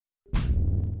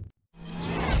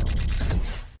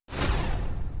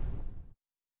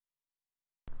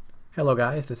Hello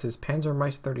guys, this is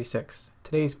Panzermeister36.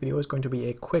 Today's video is going to be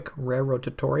a quick railroad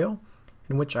tutorial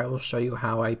in which I will show you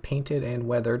how I painted and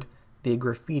weathered the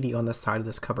graffiti on the side of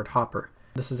this covered hopper.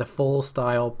 This is a full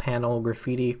style panel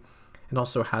graffiti and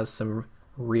also has some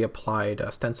reapplied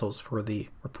stencils for the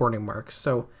reporting marks.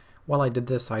 So while I did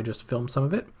this, I just filmed some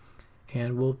of it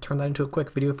and we'll turn that into a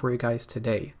quick video for you guys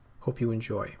today. Hope you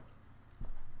enjoy.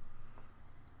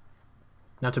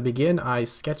 Now to begin, I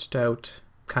sketched out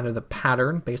kind of the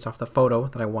pattern based off the photo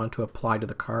that I want to apply to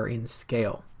the car in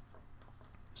scale.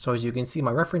 So as you can see,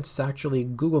 my reference is actually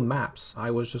Google Maps.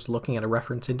 I was just looking at a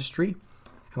reference industry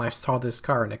and I saw this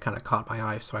car and it kind of caught my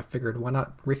eye, so I figured why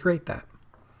not recreate that.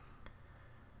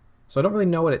 So I don't really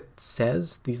know what it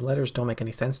says. These letters don't make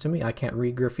any sense to me. I can't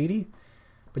read graffiti,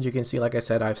 but you can see, like I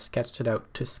said, I've sketched it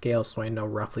out to scale so I know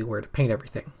roughly where to paint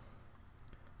everything.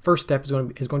 First step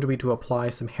is going to be to apply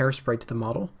some hairspray to the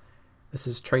model. This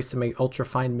is Tresemme Ultra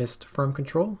Fine Mist Firm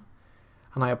Control,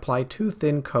 and I apply 2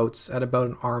 thin coats at about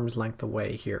an arm's length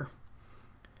away here.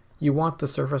 You want the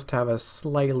surface to have a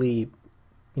slightly,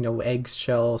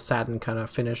 eggshell satin kind of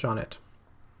finish on it.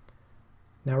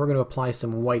 Now we're going to apply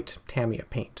some white Tamiya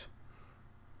paint.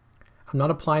 I'm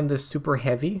not applying this super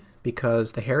heavy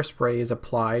because the hairspray is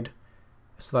applied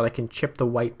so that I can chip the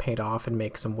white paint off and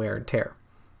make some wear and tear.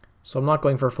 So I'm not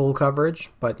going for full coverage,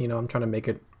 but I'm trying to make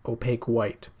it opaque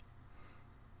white.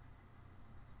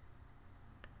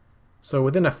 So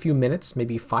within a few minutes,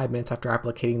 maybe 5 minutes after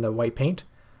applicating the white paint,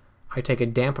 I take a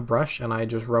damp brush and I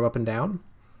just rub up and down.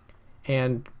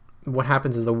 And what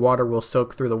happens is the water will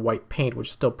soak through the white paint, which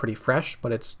is still pretty fresh,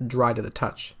 but it's dry to the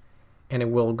touch. And it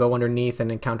will go underneath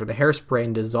and encounter the hairspray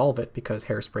and dissolve it because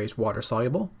hairspray is water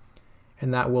soluble.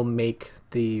 And that will make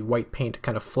the white paint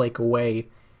kind of flake away.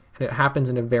 And it happens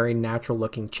in a very natural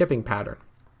looking chipping pattern.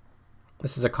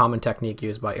 This is a common technique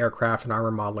used by aircraft and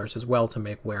armor modelers as well to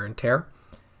make wear and tear.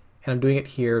 And I'm doing it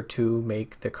here to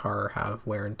make the car have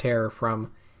wear and tear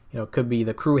from, it could be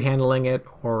the crew handling it,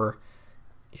 or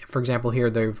for example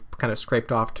here they've kind of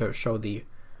scraped off to show the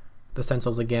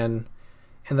stencils again.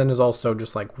 And then there's also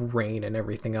just like rain and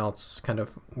everything else kind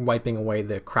of wiping away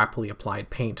the crappily applied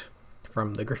paint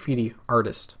from the graffiti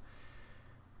artist.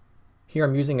 Here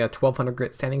I'm using a 1200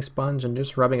 grit sanding sponge and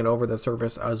just rubbing it over the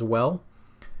surface as well.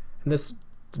 And this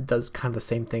does kind of the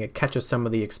same thing. It catches some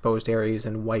of the exposed areas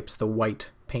and wipes the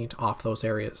white paint off those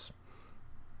areas.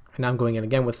 And now I'm going in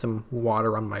again with some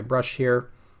water on my brush here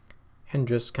and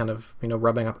just kind of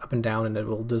rubbing up and down, and it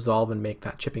will dissolve and make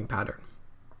that chipping pattern.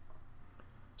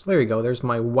 So there you go, there's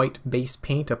my white base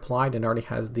paint applied and already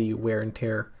has the wear and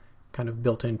tear kind of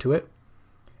built into it.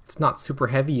 It's not super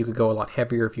heavy, you could go a lot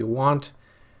heavier if you want,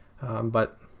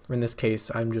 but in this case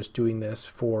I'm just doing this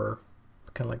for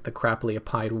kind of like the crappily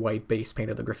applied white base paint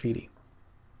of the graffiti.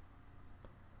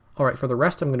 Alright, for the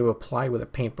rest I'm going to apply with a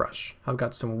paintbrush. I've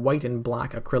got some white and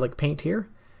black acrylic paint here,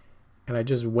 and I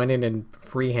just went in and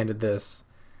freehanded this.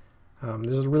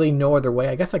 There's really no other way.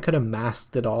 I guess I could have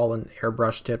masked it all and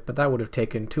airbrushed it, but that would have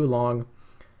taken too long,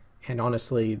 and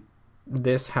honestly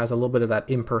this has a little bit of that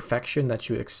imperfection that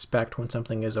you expect when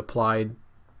something is applied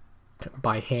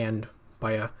by hand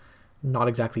by a not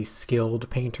exactly skilled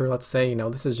painter, let's say.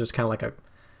 This is just kind of like a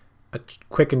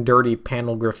quick and dirty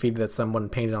panel graffiti that someone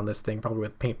painted on this thing, probably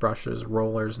with paintbrushes,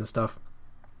 rollers and stuff.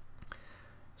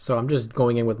 So I'm just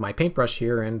going in with my paintbrush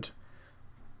here and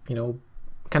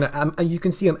kind of you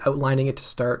can see I'm outlining it to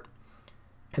start,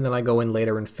 and then I go in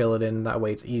later and fill it in. That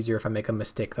way it's easier if I make a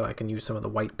mistake that I can use some of the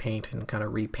white paint and kind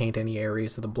of repaint any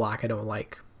areas of the black I don't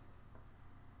like.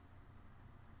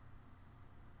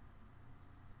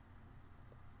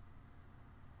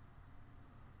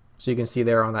 So you can see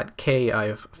there on that K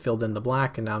I've filled in the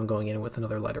black, and now I'm going in with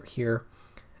another letter here,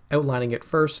 outlining it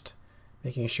first,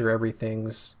 making sure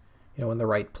everything's in the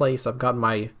right place. I've got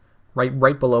my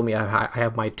right below me I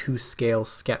have my 2-scale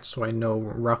sketch, so I know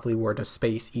roughly where to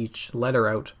space each letter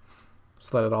out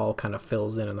so that it all kind of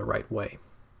fills in the right way.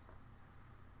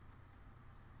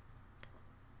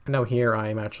 And now here I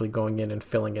am actually going in and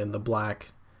filling in the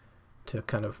black to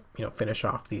kind of finish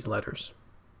off these letters.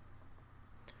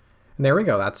 And there we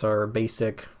go, that's our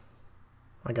basic,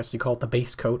 I guess you call it the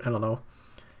base coat, I don't know.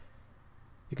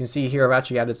 You can see here I've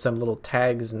actually added some little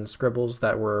tags and scribbles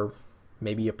that were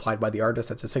maybe applied by the artist,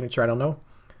 that's a signature, I don't know.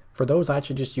 For those I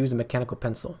actually just use a mechanical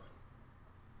pencil.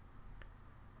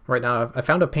 Right now I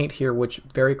found a paint here which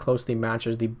very closely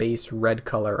matches the base red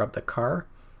color of the car.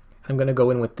 I'm going to go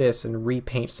in with this and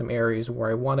repaint some areas where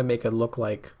I want to make it look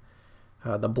like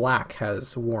the black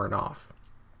has worn off.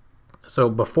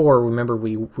 So before, remember,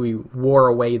 we wore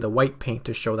away the white paint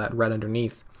to show that red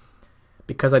underneath.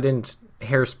 Because I didn't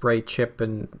hairspray, chip,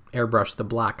 and airbrush the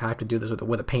black, I have to do this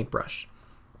with a paintbrush.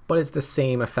 but it's the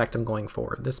same effect I'm going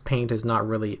for. This paint is not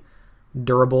really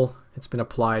durable. It's been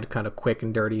applied kind of quick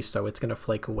and dirty, so it's going to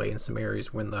flake away in some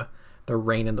areas when the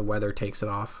rain and the weather takes it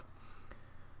off.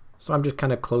 So I'm just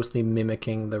kind of closely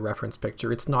mimicking the reference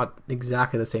picture. It's not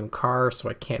exactly the same car, so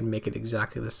I can't make it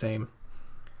exactly the same.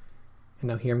 And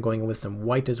now here I'm going in with some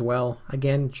white as well.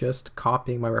 Again, just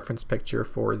copying my reference picture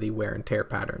for the wear and tear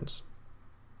patterns.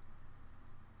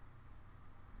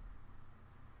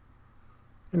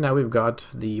 And now we've got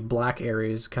the black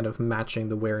areas kind of matching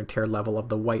the wear and tear level of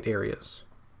the white areas.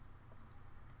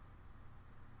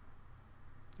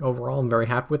 Overall, I'm very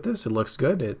happy with this. It looks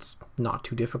good. It's not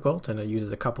too difficult, and it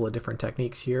uses a couple of different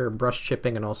techniques here, brush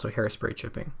chipping and also hairspray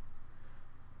chipping.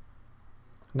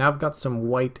 Now I've got some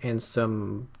white and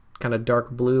some kind of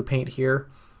dark blue paint here,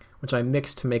 which I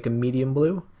mixed to make a medium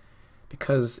blue,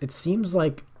 because it seems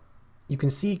like you can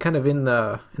see kind of in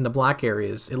the black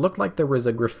areas, it looked like there was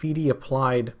a graffiti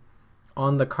applied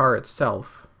on the car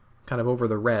itself, kind of over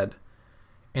the red.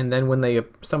 And then when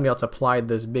somebody else applied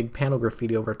this big panel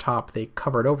graffiti over top, they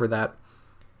covered over that.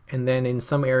 And then in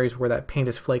some areas where that paint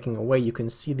is flaking away, you can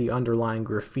see the underlying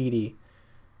graffiti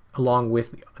along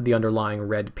with the underlying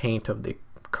red paint of the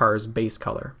car's base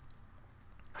color.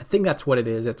 I think that's what it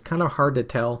is. It's kind of hard to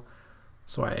tell.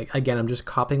 So again, I'm just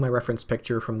copying my reference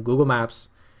picture from Google Maps,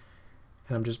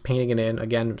 and I'm just painting it in.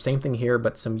 Again, same thing here,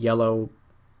 but some yellow,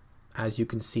 as you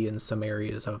can see in some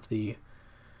areas of the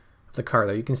car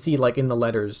there. You can see, like in the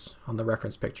letters on the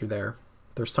reference picture there,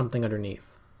 there's something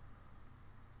underneath.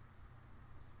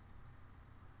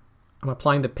 I'm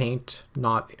applying the paint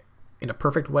not in a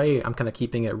perfect way. I'm kind of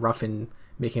keeping it rough and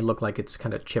making it look like it's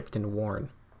kind of chipped and worn.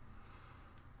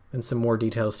 And some more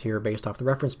details here based off the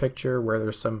reference picture where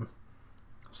there's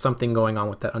something going on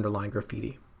with that underlying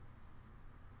graffiti.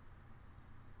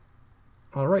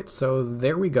 Alright, so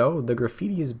there we go. The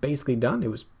graffiti is basically done. It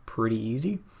was pretty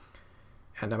easy,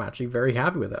 and I'm actually very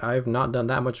happy with it. I've not done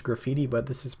that much graffiti, but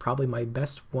this is probably my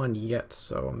best one yet,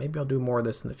 so maybe I'll do more of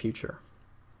this in the future.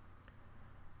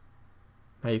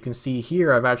 Now you can see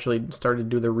here I've actually started to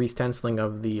do the re-stenciling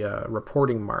of the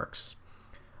reporting marks.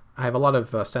 I have a lot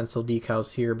of stencil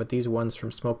decals here, but these ones from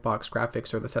Smokebox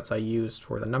Graphics are the sets I used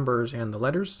for the numbers and the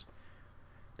letters.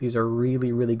 These are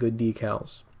really, really good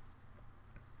decals.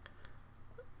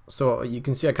 So you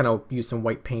can see I kind of used some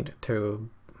white paint to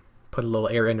put a little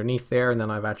area underneath there, and then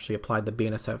I've actually applied the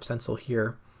BNSF stencil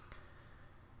here.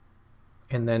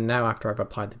 And then now, after I've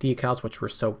applied the decals, which were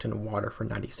soaked in water for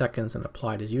 90 seconds and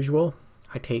applied as usual,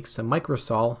 I take some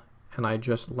microsol and I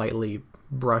just lightly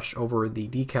brush over the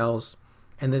decals,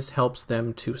 and this helps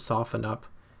them to soften up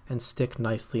and stick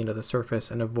nicely into the surface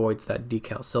and avoids that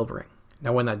decal silvering.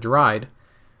 Now when that dried,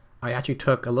 I actually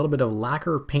took a little bit of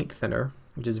lacquer paint thinner,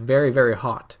 which is very, very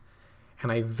hot,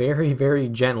 and I very, very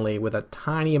gently, with a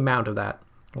tiny amount of that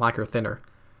lacquer thinner,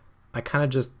 I kind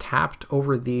of just tapped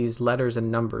over these letters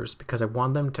and numbers because I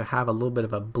want them to have a little bit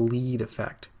of a bleed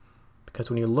effect.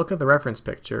 Because when you look at the reference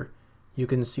picture, you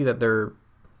can see that they're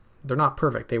not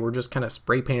perfect. They were just kind of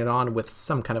spray painted on with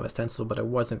some kind of a stencil, but it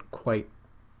wasn't quite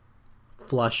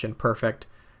flush and perfect.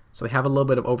 So they have a little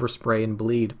bit of overspray and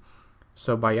bleed.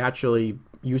 So by actually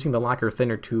using the lacquer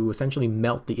thinner to essentially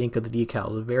melt the ink of the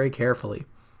decals very carefully,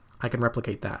 I can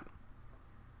replicate that.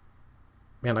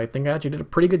 And I think I actually did a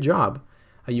pretty good job.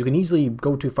 You can easily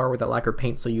go too far with that lacquer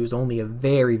paint, so use only a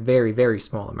very, very, very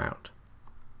small amount.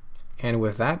 And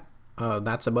with that,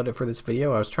 that's about it for this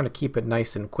video. I was trying to keep it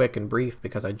nice and quick and brief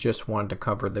because I just wanted to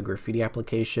cover the graffiti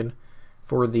application.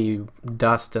 For the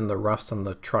dust and the rust on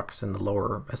the trucks and the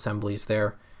lower assemblies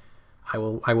there, I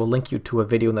will link you to a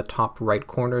video in the top right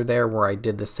corner there where I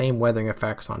did the same weathering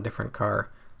effects on a different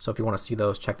car. So if you want to see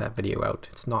those, check that video out.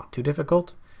 It's not too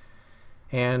difficult.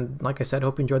 And like I said,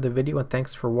 hope you enjoyed the video, and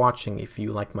thanks for watching. If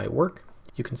you like my work,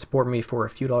 you can support me for a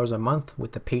few dollars a month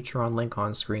with the Patreon link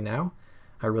on screen now.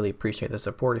 I really appreciate the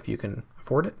support if you can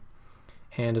afford it.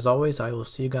 And as always, I will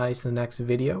see you guys in the next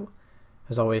video.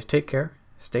 As always, take care,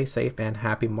 stay safe, and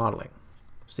happy modeling.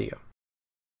 See ya.